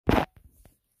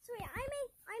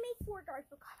4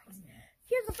 Garfield comics.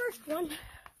 Here's the first one.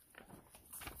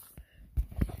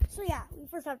 So yeah, we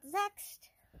first have the text.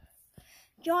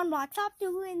 John walks up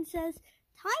to it and says,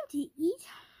 "Time to eat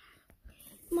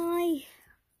my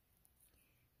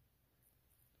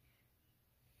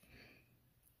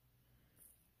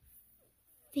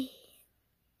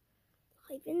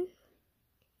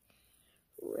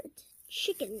red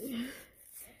chicken."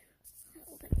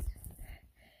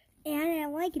 And I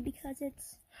like it because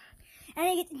it's, and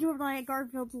I get to do it like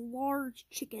Garfield's large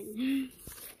chicken.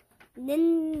 And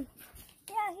then,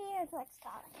 yeah, here's the next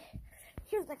comic.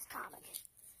 Here's the next comic.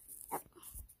 Yep.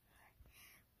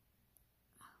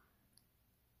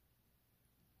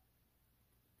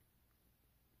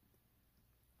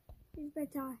 It's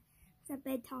bedtime. It's at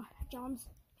bedtime. John's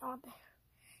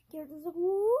here's the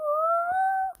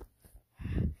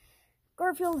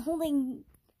Garfield holding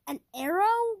an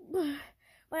arrow.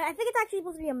 But I think it's actually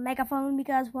supposed to be a megaphone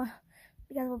because when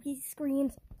he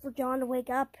screams for John to wake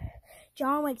up,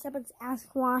 John wakes up and asks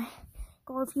why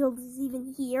Garfield is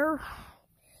even here.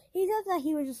 He says that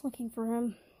he was just looking for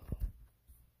him.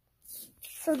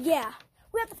 So yeah,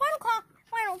 we have the final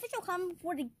official comic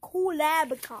for the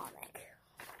collab comic.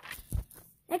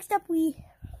 Next up, we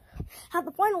have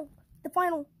the final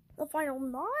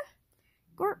non.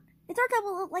 It starts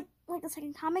out like the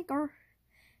second comic,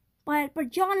 but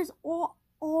John is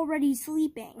already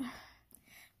sleeping.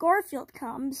 Garfield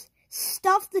comes,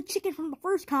 stuffs the chicken from the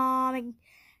first comic,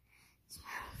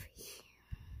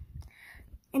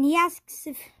 and he asks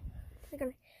if,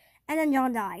 and then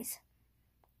John dies.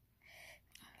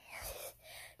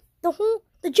 The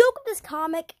joke of this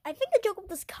comic, I think the joke of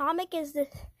this comic is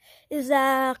he's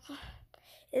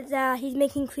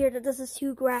making clear that this is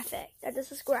too graphic.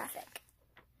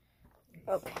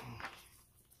 Okay.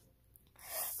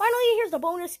 Finally, here's the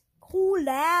bonus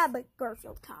collab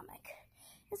Garfield comic.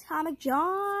 This comic,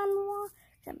 John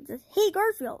says, "Hey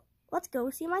Garfield, let's go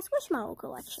see my Squishmallow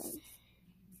collection."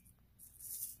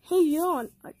 "Hey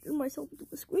John, I threw myself into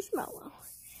the Squishmallow."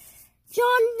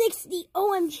 John makes the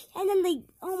OMG, and then they,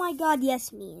 oh my god,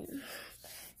 yes, mean.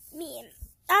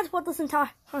 That's what this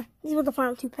entire, these are the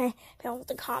final 2 panels of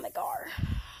the comic are.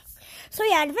 So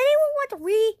yeah, if anyone wants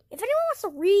to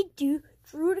read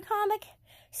Drew the comic,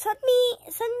 send me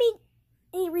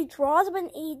any redraws of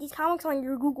any of these comics on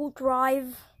your Google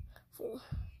Drive,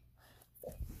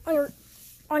 on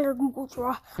my Google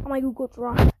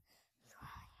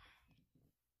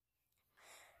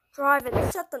Drive,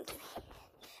 and send them to me.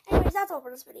 Anyways, that's all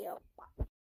for this video. Bye.